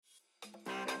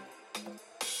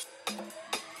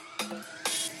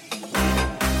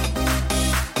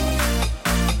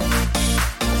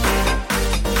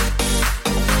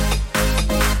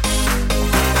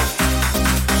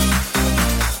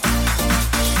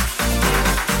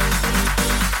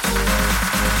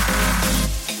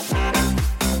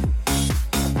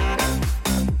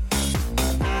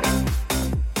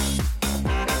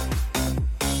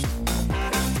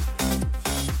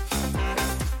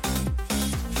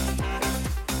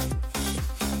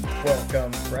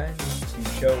Welcome, friends, to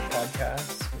Show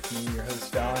Podcast with me, your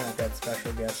host Don. I've got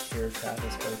special guest here,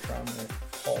 Travis Bertram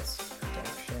with Pulse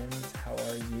Productions. How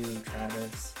are you,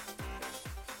 Travis?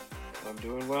 I'm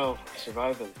doing well,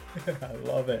 surviving. I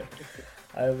love it.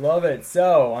 I love it.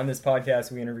 So, on this podcast,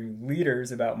 we interview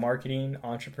leaders about marketing,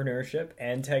 entrepreneurship,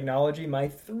 and technology, my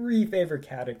three favorite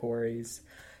categories,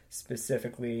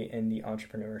 specifically in the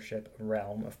entrepreneurship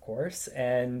realm, of course.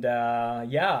 And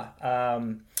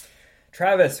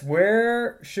Travis,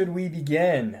 where should we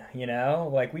begin?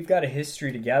 We've got a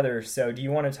history together. So do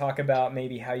you want to talk about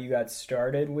maybe how you got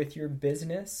started with your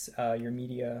business, your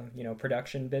media,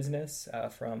 production business,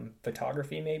 from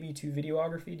photography maybe to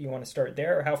videography? Do you want to start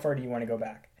there, or how far do you want to go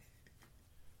back?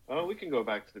 Oh, we can go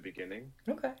back to the beginning.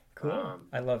 Okay, cool.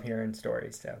 I love hearing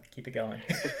stories, so keep it going.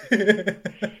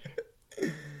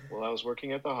 Well, I was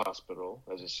working at the hospital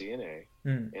as a CNA,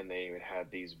 and they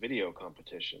had these video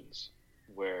competitions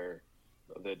where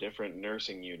the different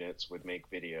nursing units would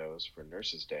make videos for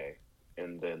Nurses Day,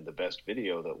 and then the best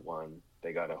video that won,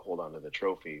 they got to hold on to the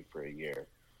trophy for a year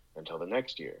until the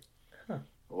next year. Huh.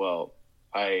 Well,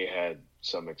 I had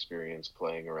some experience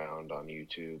playing around on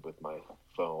YouTube with my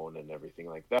phone and everything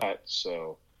like that,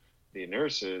 so the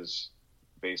nurses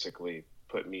basically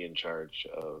put me in charge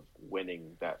of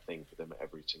winning that thing for them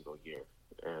every single year,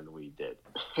 and we did.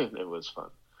 And it was fun,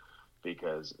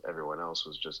 because everyone else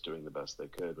was just doing the best they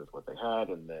could with what they had,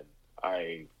 and then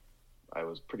I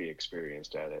was pretty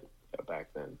experienced at it back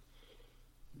then.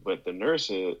 But the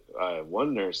nurses,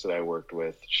 one nurse that I worked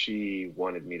with, she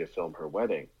wanted me to film her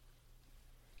wedding,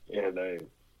 and I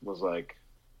was like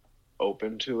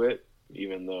open to it,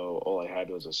 even though all I had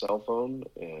was a cell phone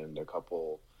and a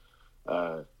couple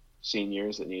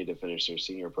seniors that needed to finish their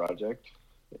senior project,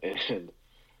 and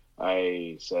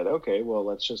I said, okay, well,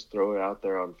 let's just throw it out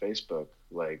there on Facebook,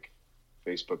 like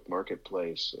Facebook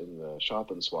Marketplace in the shop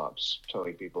and swaps,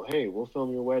 telling people, hey, we'll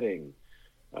film your wedding.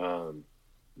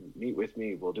 Meet with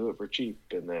me. We'll do it for cheap.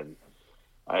 And then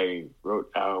I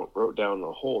wrote down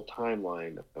the whole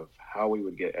timeline of how we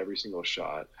would get every single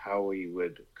shot, how we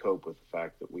would cope with the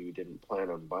fact that we didn't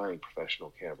plan on buying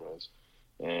professional cameras,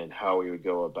 and how we would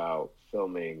go about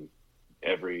filming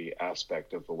every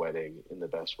aspect of the wedding in the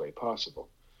best way possible.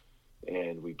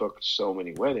 And we booked so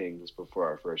many weddings before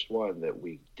our first one that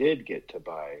we did get to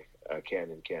buy a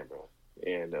Canon camera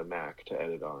and a Mac to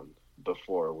edit on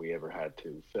before we ever had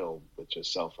to film with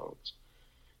just cell phones.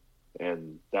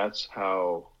 And that's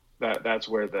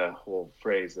where the whole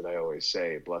phrase that I always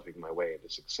say, bluffing my way into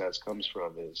success, comes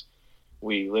from. Is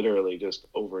we literally just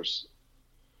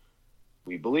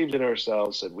we believed in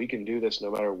ourselves, said we can do this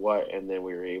no matter what, and then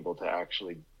we were able to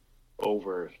actually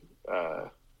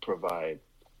provide.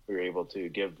 We were able to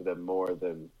give them more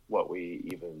than what we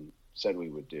even said we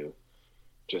would do,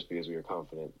 just because we were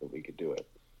confident that we could do it.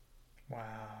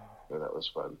 Wow. So that was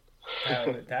fun.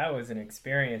 That was an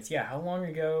experience. Yeah. How long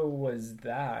ago was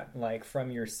that? Like,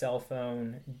 from your cell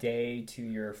phone day to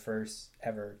your first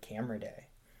ever camera day?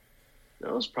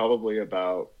 That was probably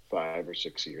about 5 or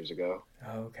 6 years ago.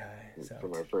 Okay.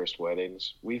 From our first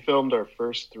weddings. We filmed our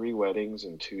first 3 weddings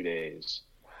in 2 days.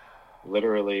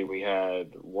 Literally, we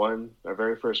had our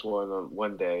very first one on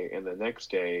one day, and the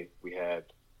next day we had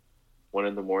one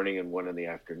in the morning and one in the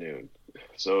afternoon.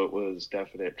 So it was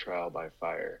definite trial by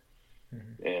fire.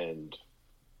 Mm-hmm. And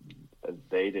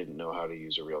they didn't know how to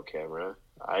use a real camera.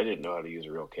 I didn't know how to use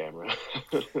a real camera.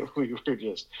 We were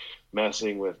just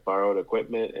messing with borrowed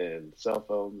equipment and cell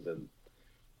phones and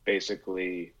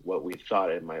basically what we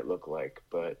thought it might look like.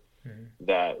 But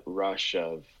that rush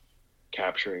of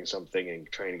capturing something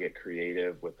and trying to get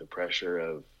creative with the pressure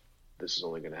of this is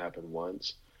only going to happen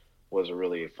once was a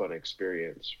really fun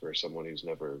experience for someone who's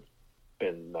never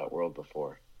been in that world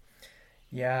before.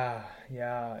 Yeah.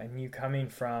 And you coming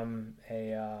from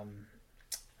a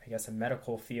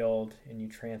medical field, and you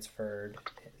transferred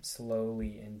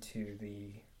slowly into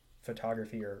the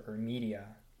photography or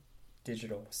media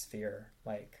digital sphere.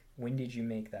 Like, when did you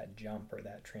make that jump or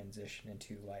that transition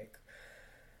into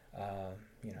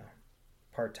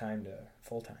part-time to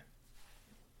full-time?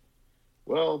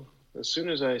 Well, as soon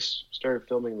as I started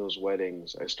filming those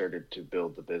weddings, I started to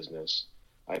build the business.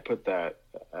 I put that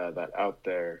out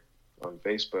there on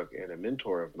Facebook, and a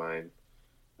mentor of mine,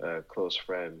 a close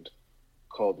friend,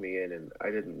 called me in, and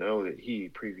I didn't know that he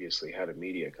previously had a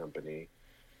media company.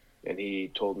 And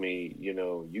he told me,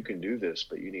 you can do this,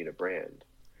 but you need a brand.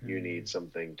 You need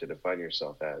something to define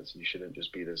yourself as. You shouldn't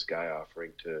just be this guy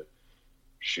offering to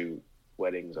shoot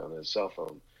weddings on his cell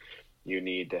phone. You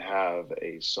need to have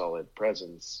a solid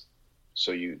presence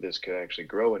so this could actually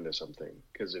grow into something.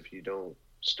 Because if you don't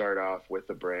start off with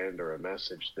a brand or a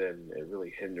message, then it really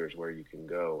hinders where you can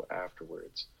go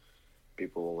afterwards.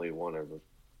 People only want to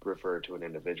refer to an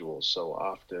individual so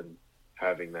often.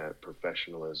 Having that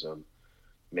professionalism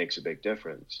makes a big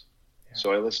difference. Yeah.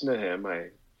 So I listened to him.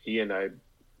 He and I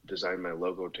designed my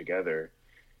logo together,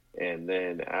 and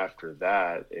then after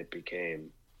that, it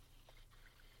became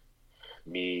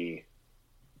me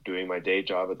doing my day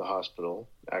job at the hospital,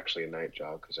 actually a night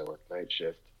job because I work night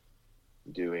shift,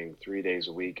 doing 3 days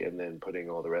a week, and then putting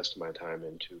all the rest of my time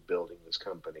into building this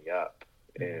company up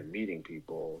and meeting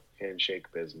people,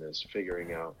 handshake business,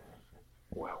 figuring out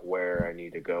where I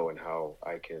need to go and how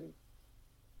I can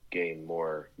gain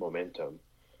more momentum.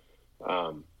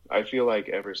 I feel like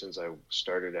ever since I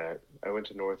went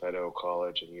to North Idaho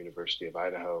College and University of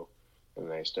Idaho,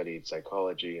 and I studied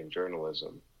psychology and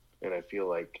journalism. And I feel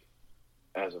like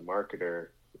as a marketer,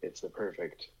 it's the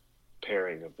perfect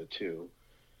pairing of the two.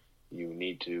 You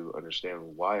need to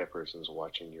understand why a person's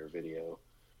watching your video,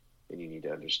 and you need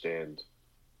to understand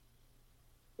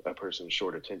a person's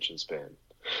short attention span.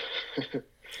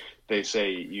 They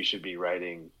say you should be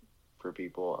writing for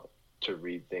people to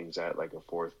read things at like a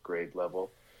 4th grade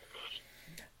level.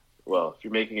 Well, if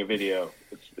you're making a video,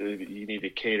 you need to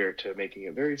cater to making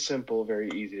it very simple, very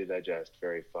easy to digest,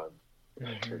 very fun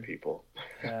for people.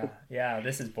 Yeah,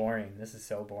 this is boring. This is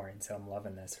so boring, so I'm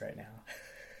loving this right now.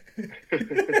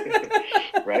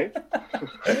 Right?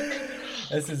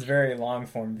 This is very long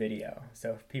form video.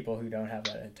 So people who don't have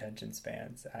that attention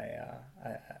spans,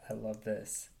 I love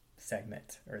this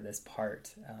segment or this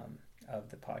part of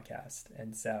the podcast.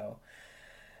 And so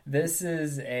this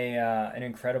is an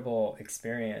incredible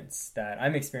experience that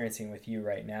I'm experiencing with you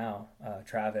right now,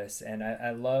 Travis. And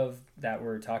I love that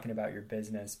we're talking about your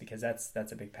business, because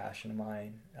that's a big passion of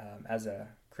mine as a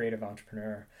creative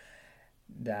entrepreneur,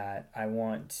 that I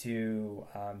want to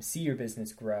see your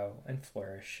business grow and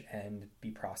flourish and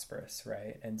be prosperous,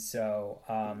 right? And so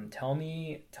tell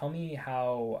me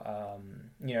how,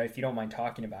 if you don't mind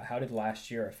talking about, how did last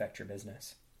year affect your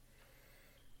business?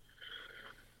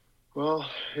 Well,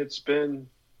 it's been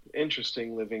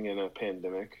interesting living in a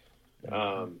pandemic.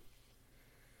 I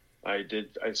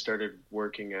started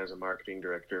working as a marketing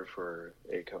director for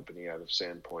a company out of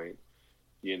Sandpoint,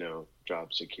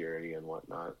 job security and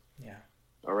whatnot. Yeah.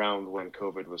 Around when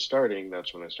COVID was starting,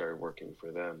 that's when I started working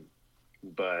for them.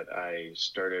 But I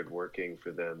started working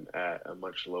for them at a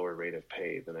much lower rate of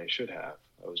pay than I should have.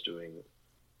 I was doing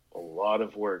a lot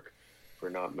of work for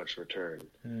not much return.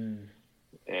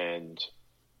 And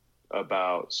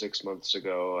about 6 months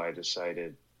ago, I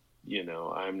decided,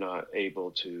 I'm not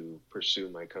able to pursue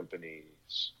my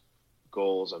company's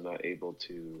goals. I'm not able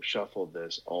to shuffle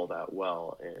this all that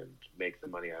well and make the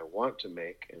money I want to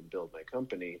make and build my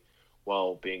company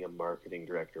while being a marketing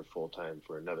director full-time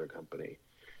for another company.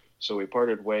 So we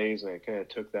parted ways, and I kind of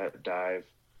took that dive,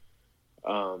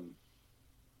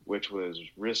 which was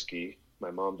risky.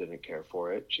 My mom didn't care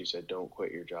for it. She said, don't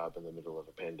quit your job in the middle of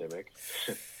a pandemic.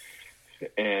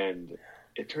 And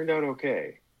it turned out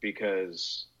okay,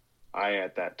 because I,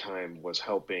 at that time, was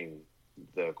helping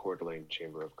the Coeur d'Alene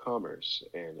Chamber of Commerce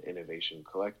and Innovation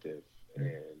Collective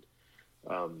and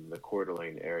the Coeur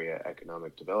d'Alene Area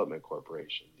Economic Development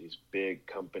Corporation, these big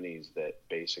companies that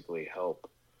basically help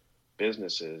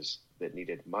businesses that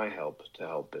needed my help to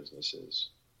help businesses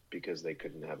because they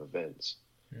couldn't have events.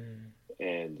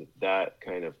 And that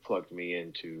kind of plugged me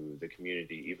into the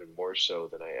community even more so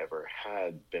than I ever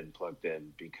had been plugged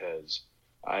in, because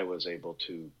I was able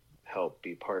to help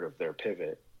be part of their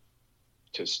pivot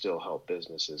to still help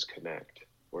businesses connect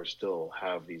or still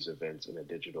have these events in a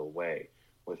digital way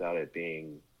without it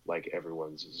being like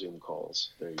everyone's Zoom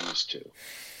calls they're used to,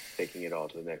 taking it all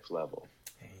to the next level.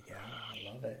 Yeah,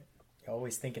 I love it. You're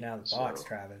always thinking out of the box,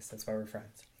 Travis. That's why we're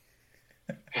friends.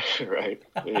 Right.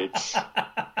 It's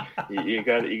you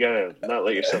gotta not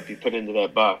let yourself be put into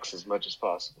that box as much as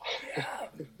possible. Yeah,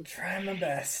 I'm trying my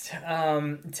best.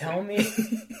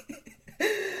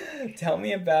 Tell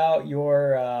me about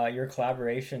your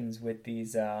collaborations with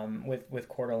these with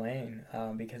Coeur d'Alene,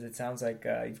 because it sounds like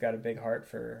you've got a big heart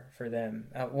for them.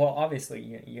 Well,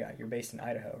 obviously, you're based in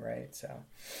Idaho, right? So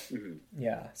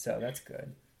yeah, so that's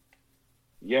good.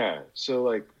 Yeah, so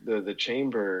like the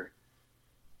chamber,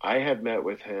 I had met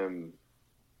with him,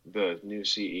 the new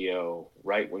CEO,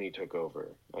 right when he took over.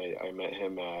 I met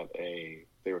him at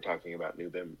they were talking about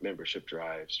new membership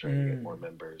drives, trying to get more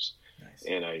members. Nice.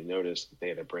 And I noticed that they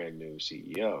had a brand new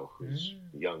CEO who's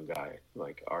a young guy,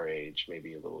 like our age,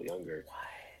 maybe a little younger.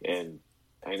 What? And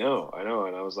I know. And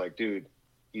I was like, dude,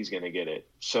 he's going to get it.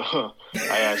 So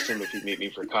I asked him if he'd meet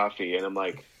me for coffee. And I'm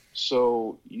like,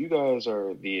 so you guys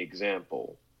are the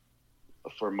example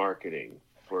for marketing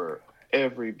for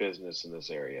every business in this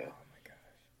area. Oh my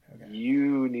gosh. Okay.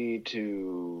 You need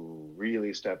to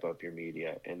really step up your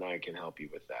media, and I can help you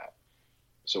with that.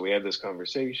 So we had this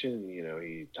conversation.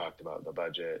 He talked about the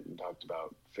budget and talked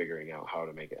about figuring out how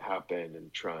to make it happen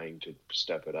and trying to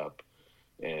step it up.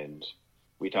 And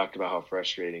we talked about how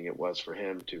frustrating it was for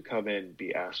him to come in,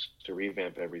 be asked to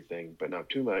revamp everything, but not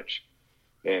too much,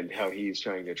 and how he's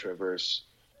trying to traverse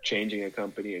changing a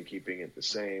company and keeping it the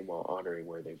same while honoring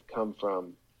where they've come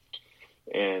from.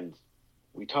 And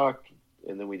we talked,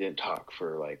 and then we didn't talk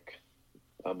for like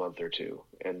a month or two.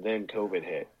 And then COVID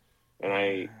hit. And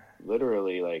I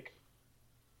literally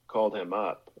called him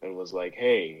up and was like,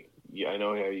 hey, I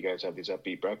know how you guys have these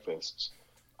upbeat breakfasts.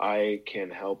 I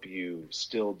can help you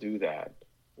still do that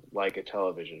like a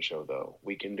television show, though.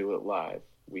 We can do it live.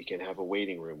 We can have a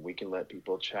waiting room. We can let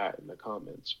people chat in the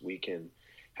comments. We can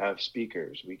have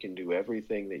speakers. We can do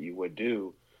everything that you would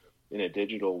do in a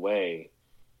digital way,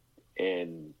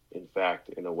 and in fact,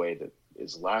 in a way that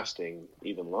is lasting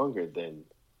even longer than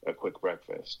a quick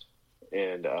breakfast.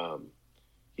 And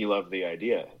he loved the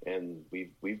idea, and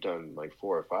we've done like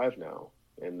 4 or 5 now,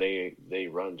 and they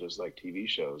run just like TV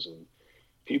shows, and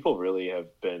people really have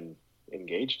been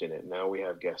engaged in it. Now we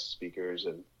have guest speakers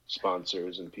and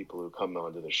sponsors and people who come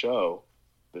onto the show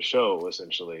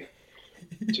essentially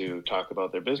to talk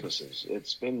about their businesses.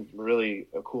 It's been really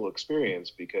a cool experience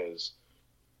because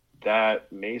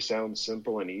that may sound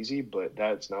simple and easy, but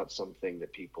that's not something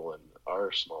that people in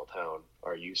our small town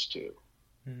are used to,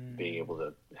 being able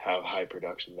to have high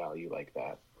production value like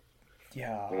that.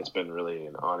 Yeah. And it's been really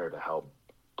an honor to help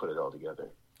put it all together.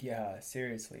 Yeah,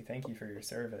 seriously. Thank you for your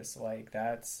service.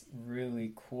 That's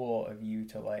really cool of you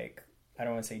to I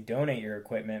don't want to say donate your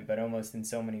equipment, but almost in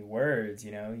so many words,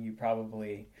 you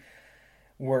probably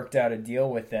worked out a deal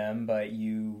with them, but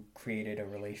you created a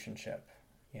relationship,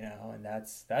 and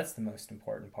that's the most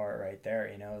important part right there.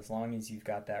 As long as you've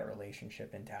got that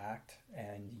relationship intact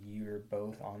and you're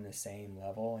both on the same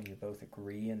level and you both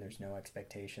agree and there's no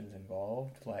expectations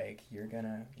involved, you're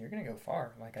gonna go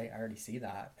far. I already see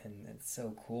that, and it's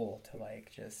so cool to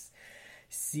just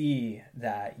see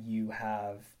that you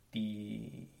have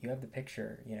the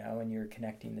picture, and you're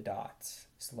connecting the dots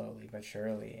slowly but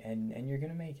surely, and you're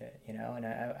gonna make it, and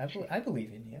I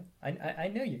believe in you. I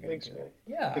know you're gonna do it.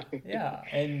 Yeah.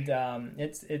 And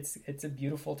it's a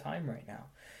beautiful time right now.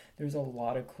 There's a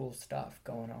lot of cool stuff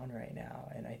going on right now,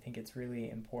 and I think it's really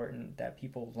important that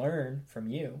people learn from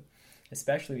you,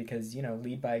 especially because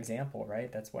lead by example, right?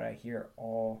 That's what I hear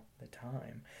all the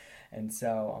time. And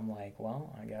so I'm like,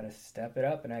 well, I gotta step it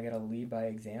up and I gotta lead by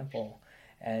example.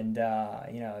 And,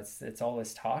 it's all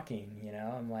this talking,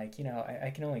 I'm like,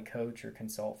 I can only coach or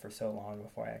consult for so long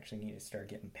before I actually need to start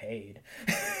getting paid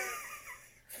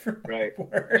for my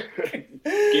work.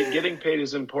 Getting paid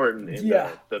is important in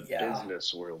the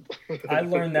business world. I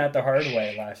learned that the hard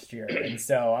way last year. And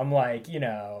so I'm like,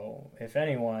 if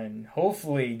anyone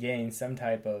hopefully gains some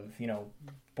type of,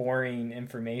 boring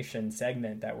information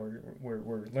segment that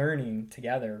we're learning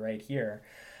together right here,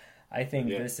 I think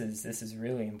this is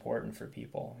really important for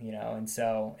people, and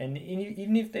so, and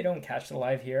even if they don't catch the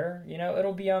live here,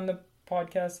 it'll be on the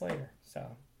podcast later. So,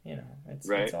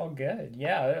 it's all good.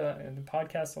 Yeah. The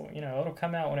podcast will, it'll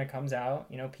come out when it comes out.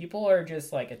 People are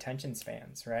just attention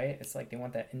spans, right? It's they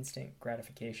want that instant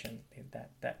gratification,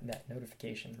 that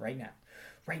notification right now.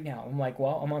 I'm like,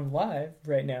 well, I'm on live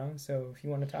right now. So if you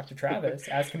want to talk to Travis,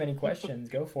 ask him any questions,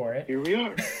 go for it. Here we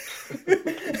are.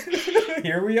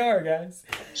 Here we are, guys.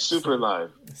 Super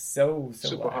live. So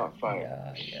super live. Hot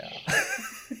fire. Yeah.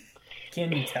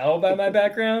 Can you tell by my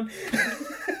background?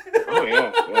 Oh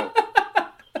yeah.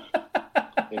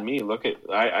 And me,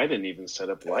 I didn't even set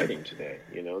up lighting today.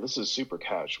 This is super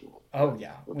casual. Oh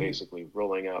yeah. We're basically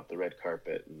rolling out the red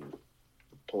carpet and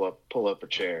pull up a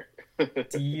chair.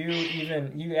 Do you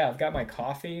even? I've got my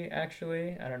coffee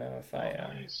actually. I don't know if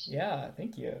nice. Yeah,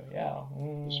 thank you. Yeah.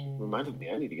 Just reminded me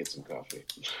I need to get some coffee.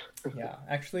 Yeah,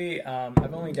 actually,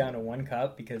 I've only down to 1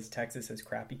 cup because Texas has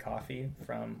crappy coffee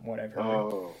from what I've heard.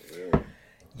 Oh, really?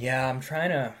 Yeah, I'm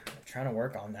trying to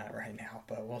work on that right now,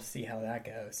 but we'll see how that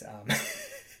goes.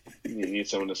 You need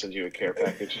someone to send you a care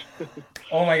package.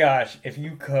 Oh my gosh, if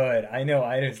you could. I know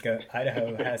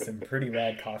Idaho has some pretty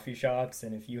rad coffee shops,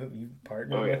 and if you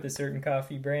partner with a certain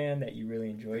coffee brand that you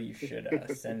really enjoy, you should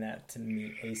send that to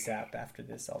me ASAP after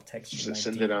this. I'll text you my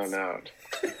Send deets. it on out.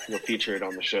 We'll feature it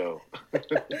on the show.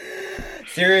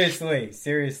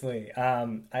 Seriously.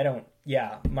 I don't.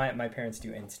 Yeah, my parents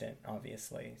do instant,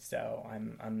 obviously, so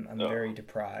I'm very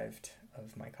deprived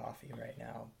of my coffee right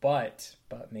now. But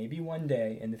maybe one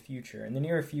day in the future, in the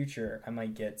near future, I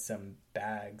might get some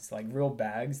bags, like real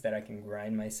bags that I can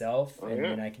grind myself, and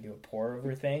then I can do a pour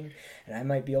over thing. And I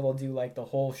might be able to do like the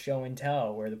whole show and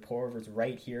tell where the pour over's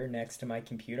right here next to my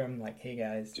computer. I'm like, hey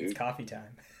guys, it's coffee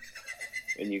time.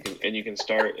 And you can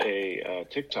start a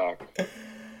TikTok,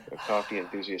 a coffee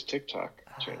enthusiast TikTok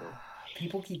channel.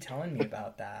 People keep telling me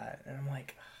about that, and I'm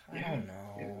like, I don't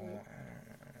know.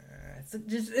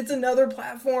 It's another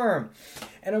platform,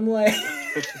 and I'm like,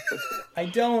 I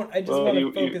just want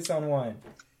to focus on one.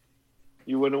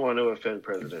 You wouldn't want to offend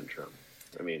President Trump.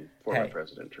 I mean, former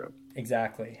President Trump.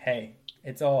 Exactly. Hey,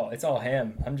 it's all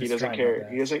him. I'm just. He doesn't care.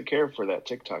 He doesn't care for that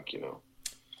TikTok,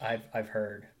 I've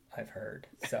heard.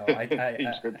 So You've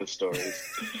heard the stories.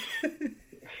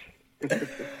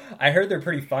 I heard they're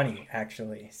pretty funny,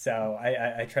 actually. So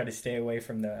I try to stay away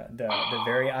from the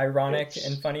very ironic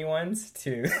and funny ones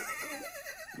too.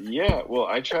 Yeah, well,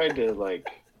 I try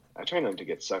not to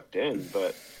get sucked in,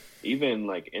 but even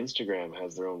like Instagram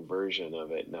has their own version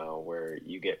of it now, where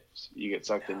you get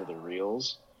sucked into the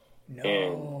reels. No.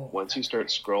 And once you start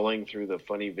scrolling through the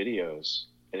funny videos,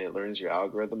 and it learns your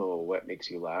algorithm of what makes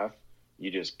you laugh,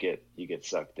 you get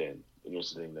sucked in, and you're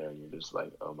sitting there, and you're just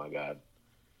like, oh my god.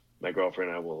 My girlfriend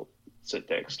and I will sit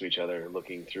next to each other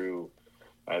looking through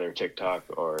either TikTok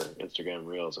or Instagram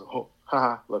Reels. And, oh,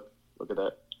 haha, look at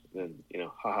that. And then,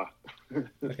 haha.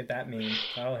 Look at that meme.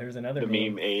 Oh, here's another meme. The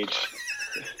meme age.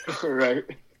 Right.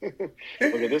 Look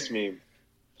at this meme.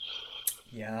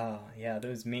 Yeah,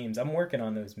 those memes. I'm working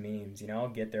on those memes. I'll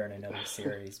get there in another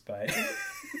series, but...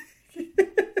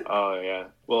 Oh, yeah.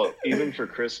 Well, even for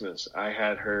Christmas, I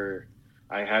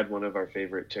had one of our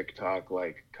favorite TikTok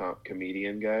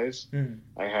comedian guys.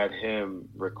 I had him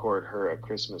record her a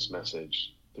Christmas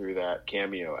message through that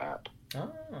Cameo app.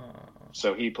 Oh.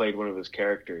 So he played one of his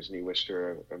characters and he wished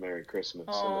her a Merry Christmas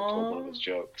and then told one of his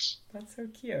jokes. That's so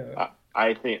cute.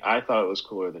 I thought it was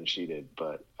cooler than she did,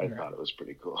 but I thought it was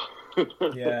pretty cool.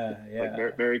 Yeah.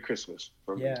 Like Merry Christmas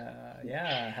for me.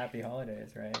 Yeah. Happy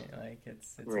holidays, right? Like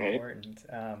it's right. important.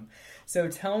 So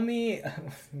tell me,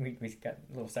 we got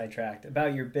a little sidetracked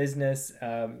about your business.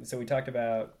 So we talked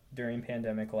about during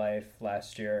pandemic life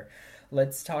last year.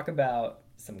 Let's talk about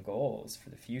some goals for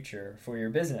the future for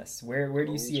your business. Where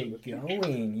do you see it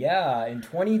going? Yeah, in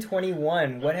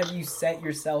 2021, what have you set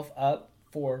yourself up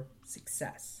for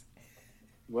success?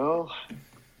 Well,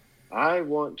 I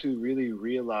want to really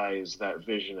realize that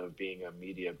vision of being a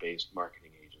media-based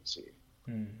marketing agency.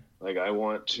 Like, I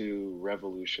want to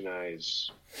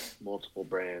revolutionize multiple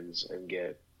brands and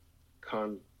get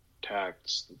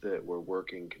contacts that we're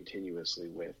working continuously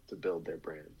with to build their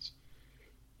brands.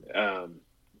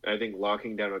 I think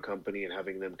locking down a company and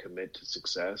having them commit to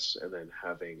success and then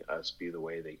having us be the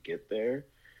way they get there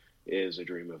is a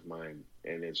dream of mine.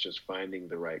 And it's just finding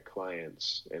the right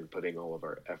clients and putting all of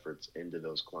our efforts into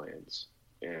those clients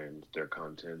and their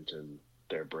content and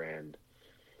their brand.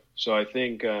 So I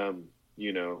think,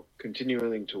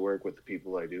 continuing to work with the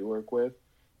people I do work with,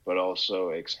 but also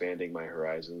expanding my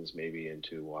horizons, maybe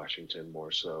into Washington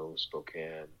more so,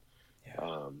 Spokane,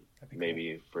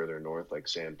 maybe further north like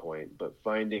Sandpoint, but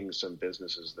finding some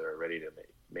businesses that are ready to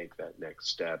make that next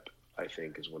step, I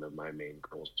think is one of my main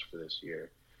goals for this year,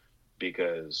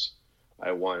 because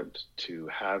I want to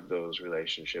have those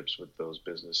relationships with those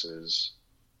businesses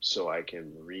so I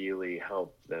can really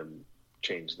help them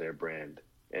change their brand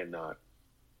and not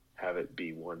have it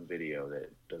be one video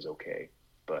that does okay,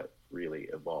 but really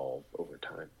evolve over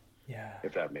time. Yeah.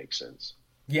 If that makes sense.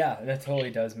 Yeah, that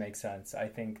totally does make sense. I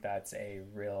think that's a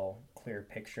real clear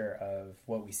picture of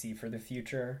what we see for the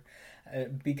future,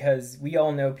 because we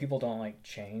all know people don't like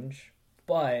change,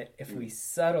 but if we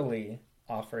subtly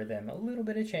offer them a little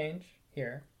bit of change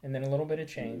here and then a little bit of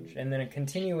change and then a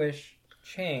continuous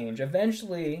change,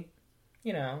 eventually,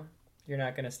 you're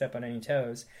not going to step on any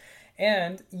toes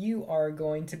and you are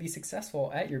going to be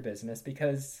successful at your business,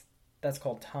 because that's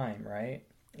called time, right?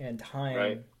 And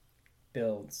time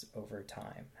builds over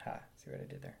time. See what I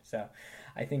did there? So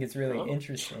I think it's really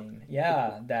interesting.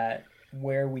 Yeah, that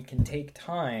where we can take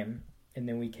time and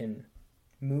then we can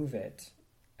move it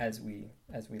as we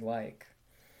like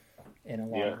in a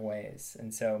lot of ways.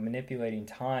 And so manipulating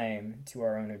time to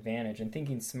our own advantage and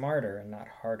thinking smarter and not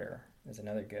harder is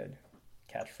another good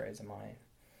catchphrase of mine.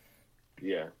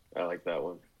 Yeah, I like that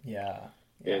one. Yeah.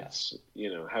 It's,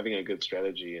 having a good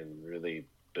strategy and really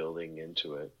building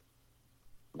into it,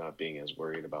 not being as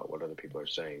worried about what other people are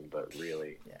saying, but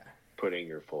really putting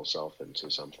your full self into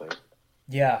something.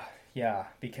 Yeah,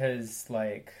 because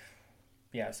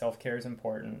self-care is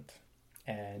important,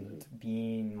 and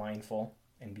being mindful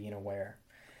and being aware.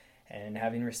 and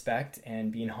having respect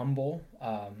and being humble,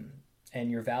 and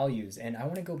your values. And I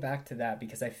want to go back to that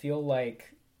because I feel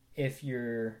like if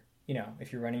you're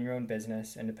running your own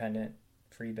business, independent,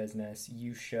 free business,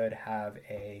 you should have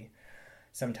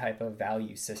some type of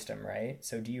value system, right?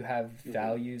 So do you have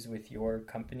values with your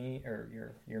company or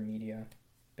your media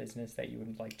business that you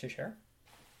would like to share?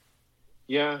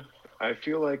 Yeah, I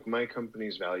feel like my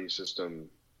company's value system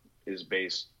is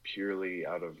based purely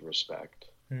out of respect.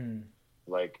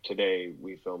 Like today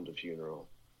we filmed a funeral,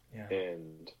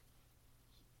 and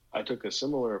I took a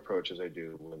similar approach as I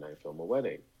do when I film a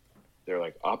wedding. They're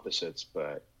like opposites,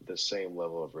 but the same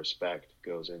level of respect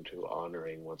goes into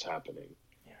honoring what's happening.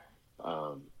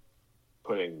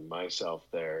 Putting myself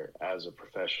there as a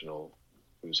professional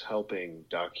who's helping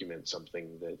document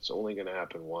something that's only going to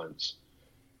happen once,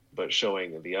 but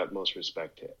showing the utmost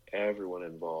respect to everyone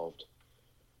involved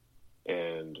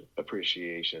and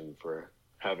appreciation for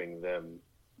having them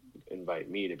invite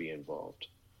me to be involved.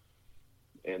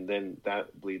 And then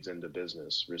that bleeds into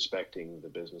business, respecting the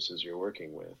businesses you're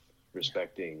working with,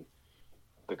 respecting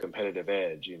the competitive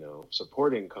edge,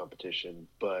 supporting competition,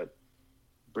 but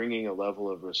bringing a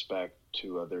level of respect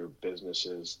to other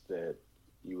businesses that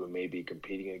you may be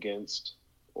competing against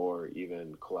or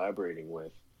even collaborating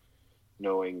with,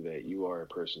 knowing that you are a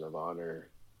person of honor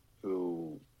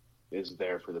who is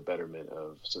there for the betterment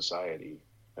of society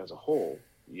as a whole,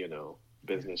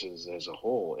 businesses as a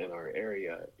whole in our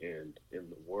area and in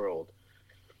the world.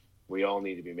 We all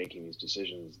need to be making these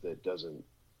decisions that doesn't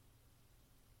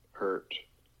hurt.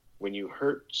 When you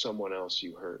hurt someone else,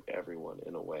 you hurt everyone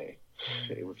in a way.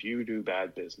 If you do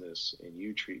bad business and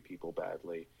you treat people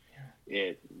badly,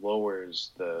 it lowers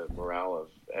the morale of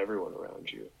everyone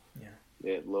around you.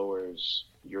 It lowers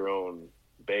your own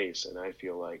base, and I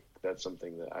feel like that's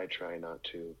something that I try not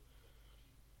to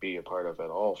be a part of at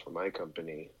all for my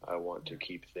company. I want to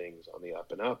keep things on the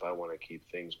up and up. I want to keep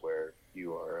things where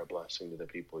you are a blessing to the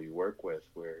people you work with,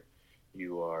 where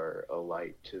you are a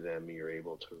light to them. You're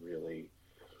able to really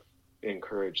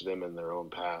encourage them in their own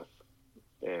path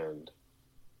and,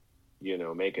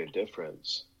 make a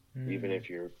difference. Even if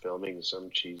you're filming some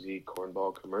cheesy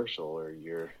cornball commercial, or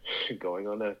you're going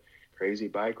on a crazy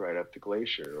bike ride up the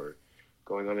glacier, or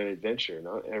going on an adventure,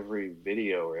 not every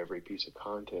video or every piece of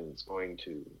content is going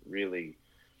to really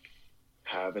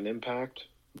have an impact,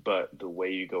 but the way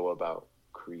you go about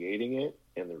creating it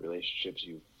and the relationships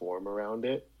you form around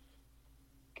it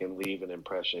can leave an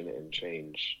impression and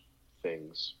change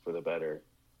things for the better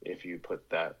if you put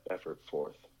that effort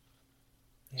forth.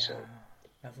 So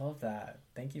I love that.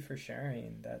 Thank you for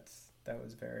sharing. That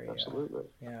was very absolutely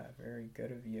very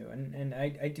good of you. And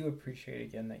I do appreciate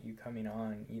again that you coming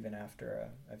on even after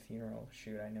a funeral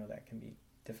shoot. I know that can be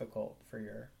difficult for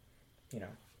your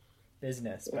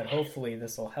business, but hopefully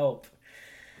this will help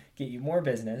get you more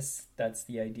business. That's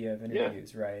the idea of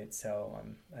interviews, right? So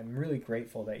I'm really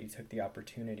grateful that you took the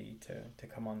opportunity to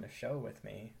come on the show with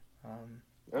me.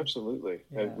 Absolutely.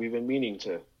 We've been meaning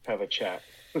to have a chat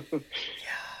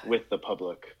with the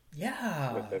public.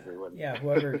 With everyone.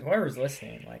 Whoever's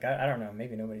listening. Like I don't know,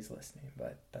 maybe nobody's listening,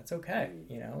 but that's okay,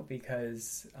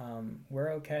 because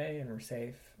we're okay and we're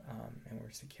safe, and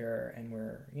we're secure, and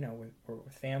we're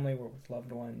with family, we're with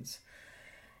loved ones,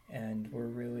 and we're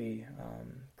really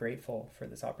grateful for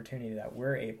this opportunity that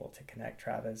we're able to connect.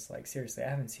 Travis, like seriously, I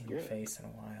haven't seen your face in a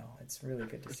while. It's really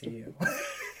good to see you.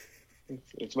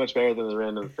 It's much better than the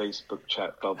random Facebook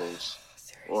chat bubbles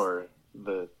or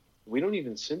we don't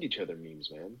even send each other memes,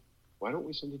 man. Why don't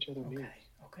we send each other memes?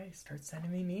 Okay, start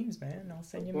sending me memes, man. I'll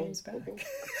send you memes back. Okay.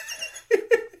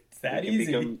 It's that easy.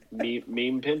 Become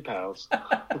meme pen pals.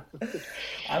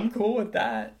 I'm cool with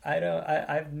that.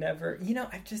 I've never,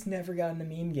 I've just never gotten the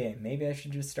meme game. Maybe I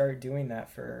should just start doing that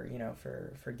for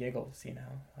giggles,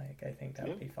 Like I think that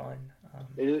would be fun.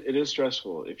 It is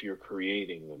stressful if you're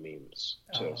creating the memes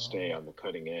to stay on the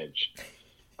cutting edge.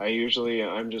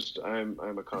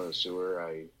 I'm a connoisseur.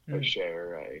 I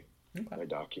share, I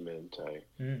document, I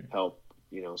help,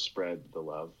 spread the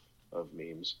love of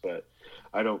memes, but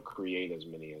I don't create as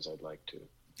many as I'd like to.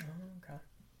 Oh, okay.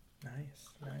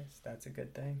 Nice. That's a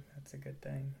good thing.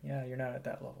 Yeah, you're not at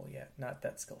that level yet. Not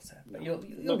that skill set, but you'll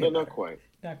be not quite.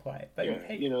 Not quite, but yeah,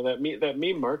 hey, that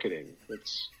meme marketing,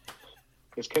 it's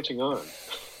catching on.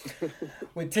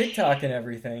 With TikTok and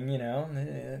everything,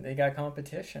 they got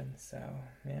competition, so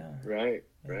yeah. Right.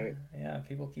 Yeah,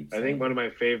 people keep saying. I think one of my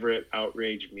favorite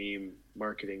outrage meme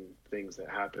marketing things that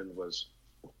happened was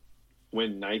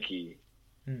when Nike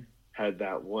had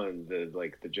that one,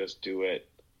 the Just Do It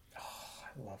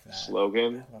I love that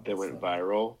slogan that went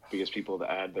viral because people had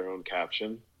to add their own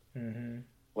caption. Mm-hmm.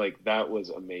 Like, that was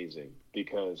amazing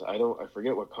because I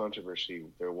forget what controversy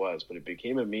there was, but it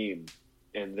became a meme.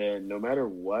 And then no matter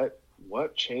what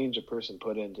change a person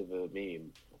put into the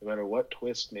meme, no matter what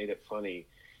twist made it funny,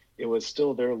 it was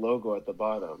still their logo at the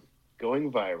bottom,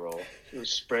 going viral. It was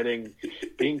spreading,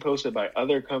 being posted by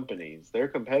other companies, their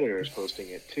competitors posting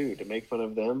it too to make fun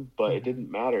of them, but it didn't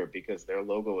matter because their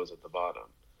logo was at the bottom.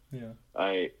 Yeah.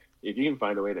 If you can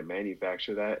find a way to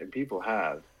manufacture that, and people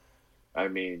have, I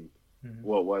mean,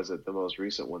 what was it? The most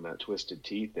recent one, that Twisted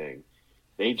Tea thing.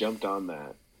 They jumped on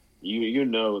that. You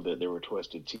know that there were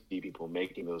Twisted Tea people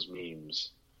making those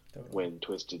memes when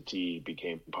Twisted Tea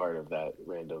became part of that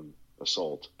random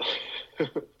assault.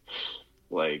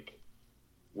 Like,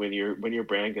 when your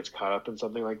brand gets caught up in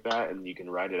something like that and you can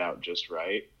write it out just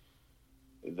right,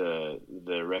 the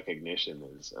recognition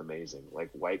is amazing. Like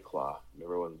White Claw.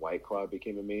 Remember when White Claw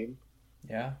became a meme?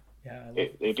 Yeah.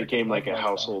 It became like a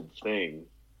household thing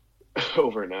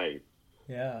overnight.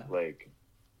 Yeah. Like,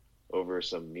 over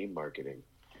some meme marketing.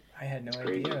 I had no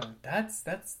idea. That's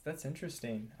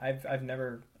interesting. I don't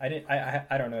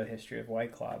know the history of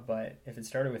White Claw, but if it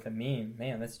started with a meme,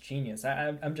 man, that's genius.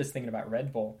 I'm just thinking about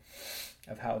Red Bull,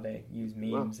 of how they use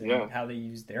memes and how they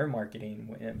use their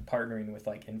marketing and partnering with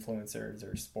like influencers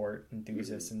or sport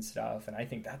enthusiasts and stuff. And I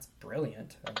think that's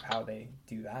brilliant of how they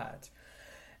do that.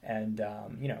 And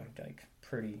like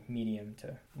pretty medium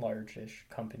to large-ish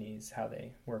companies, how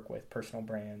they work with personal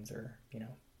brands or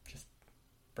just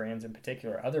brands in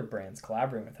particular, other brands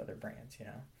collaborating with other brands.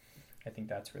 I think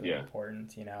that's really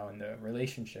important. And the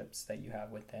relationships that you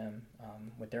have with them,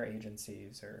 with their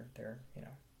agencies or their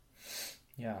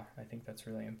I think that's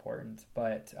really important.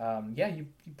 But you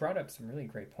brought up some really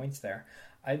great points there.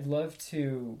 I'd love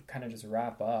to kind of just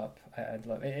wrap up. I'd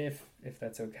love, if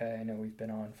that's okay. I know we've been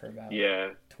on for about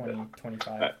 20,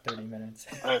 25, 30 minutes.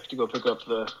 I have to go pick up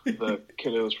the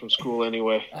kiddos from school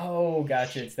anyway. Oh,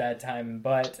 gotcha. It's that time.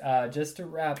 But just to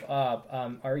wrap up,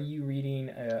 are you reading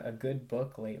a good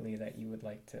book lately that you would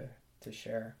like to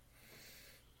share?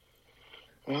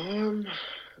 I'm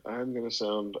going to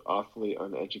sound awfully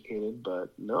uneducated, but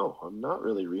no, I'm not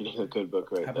really reading a good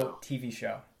book right now. How about TV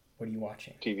show? What are you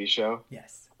watching? TV show?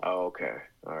 Yes. Oh, okay.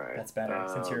 All right. That's better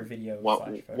since you're a video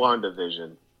 /photo.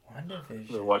 WandaVision.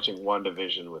 WandaVision. We're watching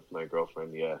WandaVision with my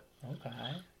girlfriend, yeah. Okay,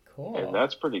 cool. And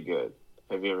that's pretty good.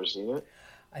 Have you ever seen it?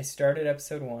 I started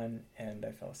episode 1 and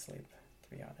I fell asleep, to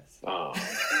be honest. Oh,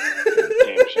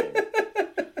 damn shame.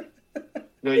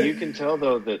 No, you can tell,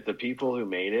 though, that the people who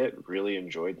made it really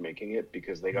enjoyed making it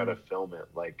because they got to film it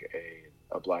like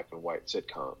a black and white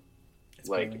sitcom.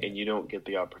 Brilliant. And you don't get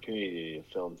the opportunity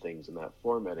to film things in that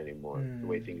format anymore, the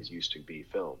way things used to be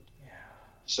filmed. Yeah.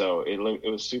 So it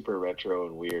was super retro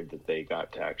and weird that they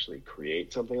got to actually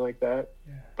create something like that.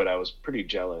 Yeah. But I was pretty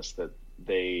jealous that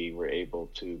they were able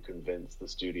to convince the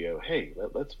studio, hey,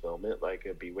 let's film it like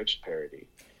a Bewitched parody.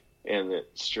 And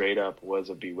it straight up was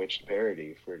a Bewitched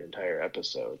parody for an entire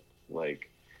episode.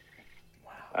 Like,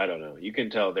 wow. I don't know. You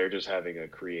can tell they're just having a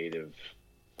creative,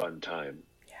 fun time.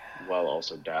 While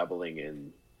also dabbling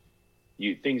in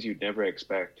things you'd never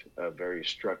expect, a very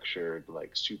structured,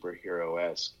 like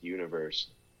superhero-esque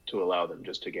universe, to allow them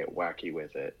just to get wacky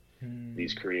with it.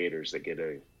 These creators that get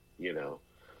to,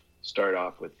 start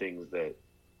off with things that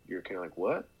you're kind of like,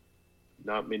 what?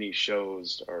 Not many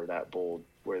shows are that bold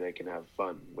where they can have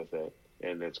fun with it.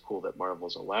 And it's cool that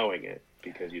Marvel's allowing it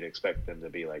because you'd expect them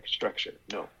to be like structured.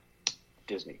 No,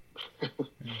 Disney.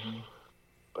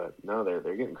 But no, they're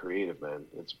getting creative, man.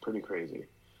 It's pretty crazy.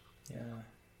 Yeah,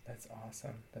 that's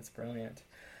awesome. That's brilliant.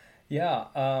 Yeah,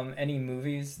 any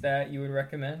movies that you would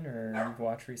recommend or you've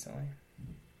watched recently?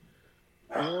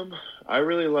 I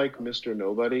really like Mr.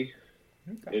 Nobody.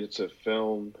 Okay. It's a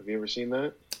film. Have you ever seen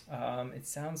that? It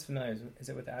sounds familiar. Is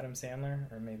it with Adam Sandler?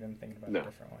 Or maybe I'm thinking about a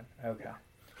different one. Okay.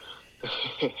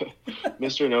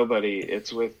 Mr. Nobody.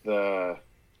 It's with, who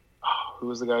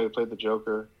was the guy who played the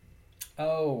Joker?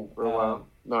 Oh. For a while.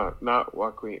 Not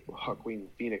Joaquin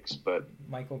Phoenix, but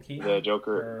Michael Keaton? The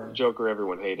Joker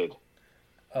everyone hated.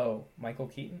 Oh, Michael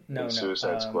Keaton? No.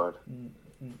 Suicide Squad.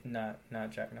 Not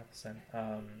Jack Nicholson.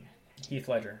 Heath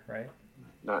Ledger, right?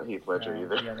 Not Heath Ledger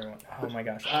either. The other one. Oh my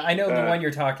gosh, I know the one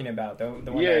you're talking about. The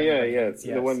one. Yeah. Yes,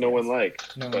 the one no one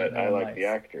liked, but I like the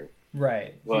actor.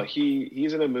 Right. Well,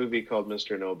 he's in a movie called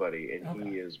Mr. Nobody, and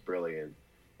he is brilliant.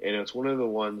 And it's one of the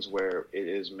ones where it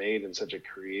is made in such a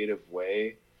creative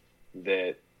way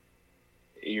that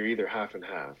you're either half and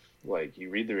half. Like, you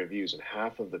read the reviews, and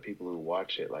half of the people who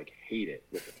watch it like hate it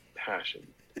with a passion.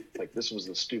 Like, this was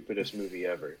the stupidest movie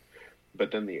ever.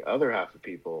 But then the other half of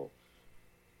people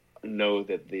know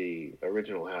that the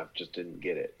original half just didn't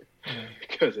get it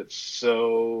because it's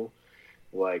so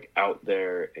like out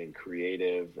there and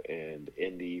creative and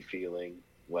indie feeling.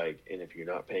 Like, and if you're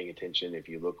not paying attention, if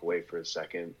you look away for a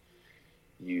second,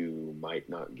 you might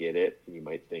not get it. You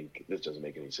might think this doesn't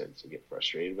make any sense and get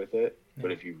frustrated with it. Yeah.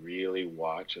 But if you really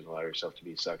watch and allow yourself to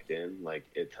be sucked in, like,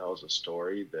 it tells a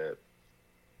story that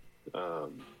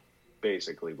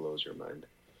basically blows your mind.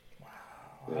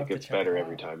 Wow. It gets better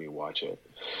every time you watch it.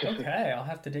 Okay, I'll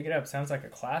have to dig it up. Sounds like a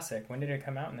classic. When did it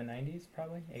come out? In the 90s,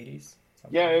 probably? 80s?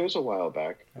 Yeah, it was a while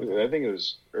back. Okay. I think it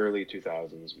was early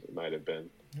 2000s. It might have been.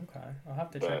 Okay, I'll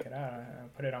have to check it out. I'll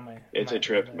put it on my. It's a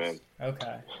trip, list. Man.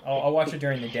 Okay, I'll watch it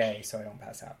during the day so I don't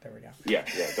pass out. There we go. Yeah,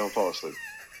 don't fall asleep.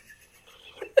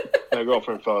 My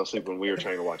girlfriend fell asleep when we were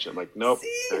trying to watch it. I'm like, nope.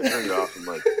 And I turned it off. I'm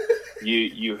like,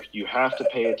 you have to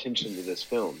pay attention to this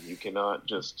film. You cannot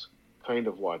just kind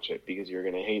of watch it because you're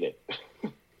going to hate it.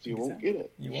 You won't get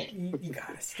it. You won't. You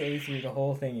got to stay through the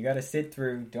whole thing. You got to sit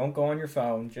through. Don't go on your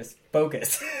phone. Just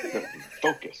focus.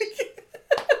 Focus.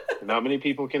 Not many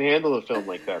people can handle a film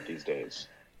like that these days.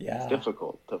 Yeah. It's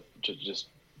difficult to just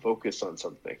focus on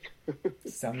something.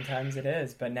 Sometimes it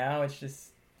is, but now it's just,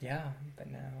 it's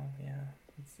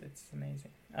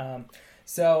amazing.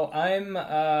 So I'm,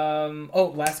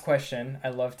 last question. I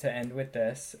love to end with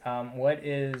this. What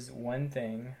is one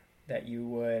thing that you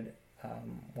would,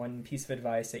 one piece of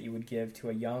advice that you would give to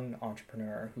a young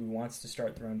entrepreneur who wants to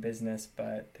start their own business,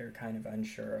 but they're kind of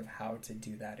unsure of how to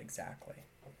do that exactly?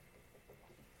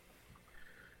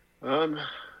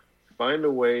 Find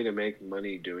a way to make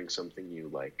money doing something you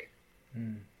like.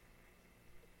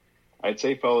 I'd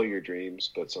say follow your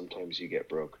dreams, but sometimes you get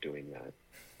broke doing that.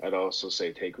 I'd also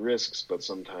say take risks, but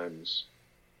sometimes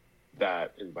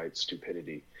that invites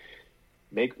stupidity.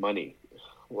 Make money.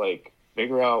 Like,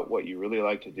 figure out what you really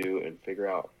like to do and figure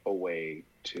out a way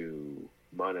to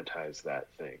monetize that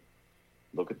thing.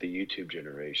 Look at the YouTube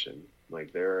generation.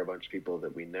 Like, there are a bunch of people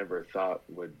that we never thought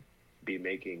would be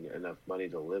making enough money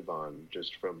to live on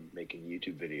just from making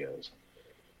YouTube videos.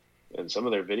 And some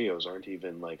of their videos aren't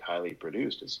even like highly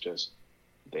produced. It's just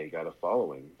they got a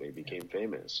following. They became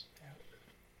famous. Yeah.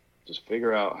 Just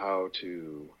figure out how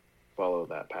to follow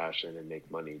that passion and make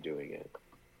money doing it.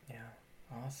 Yeah.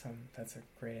 Awesome. That's a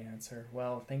great answer.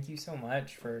 Well, thank you so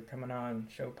much for coming on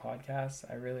Show Podcast.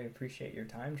 I really appreciate your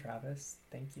time, Travis.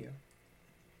 Thank you.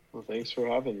 Well, thanks for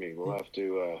having me. We'll have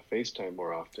to FaceTime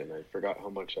more often. I forgot how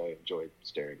much I enjoyed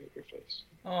staring at your face.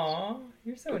 Aw,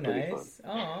 you're so nice.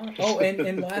 Aw. Oh,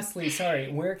 and lastly,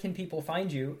 sorry, where can people find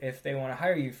you if they want to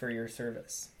hire you for your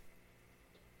service?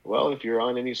 Well, if you're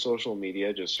on any social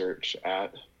media, just search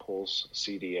at Pulse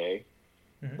CDA.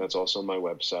 Mm-hmm. That's also my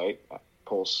website,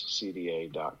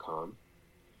 pulsecda.com.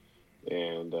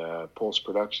 And Pulse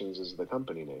Productions is the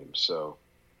company name. So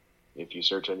if you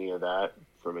search any of that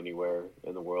from anywhere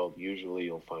in the world, usually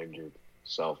you'll find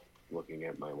yourself looking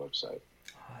at my website.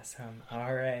 Awesome.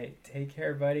 All right. Take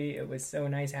care, buddy. It was so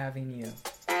nice having you.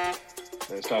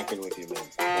 Nice talking with you, man.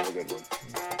 Have a good one.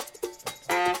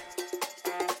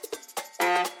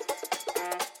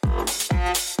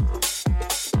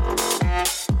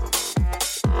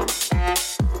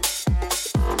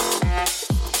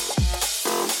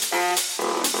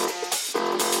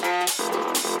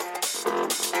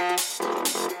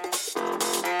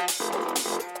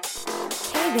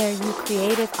 There, you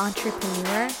creative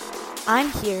entrepreneur.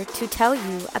 I'm here to tell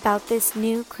you about this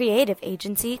new creative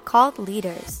agency called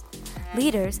Leaders.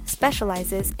 Leaders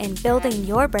specializes in building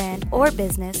your brand or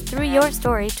business through your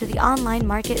story to the online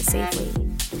market safely.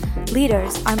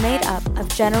 Leaders are made up of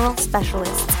general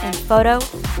specialists in photo,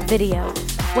 video,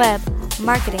 web,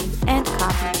 marketing, and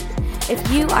copy. If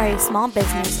you are a small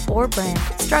business or brand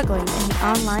struggling in the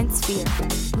online sphere,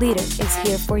 Leader is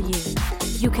here for you.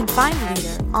 You can find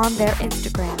Leader on their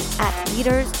Instagram at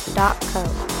leaders.co,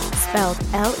 spelled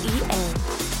LEADRS.co.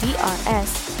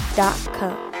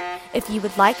 If you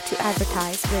would like to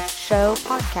advertise with Show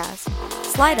Podcast,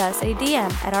 slide us a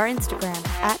DM at our Instagram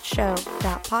at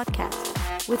show.podcast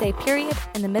with a period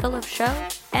in the middle of show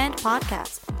and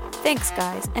podcast. Thanks,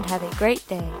 guys, and have a great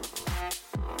day.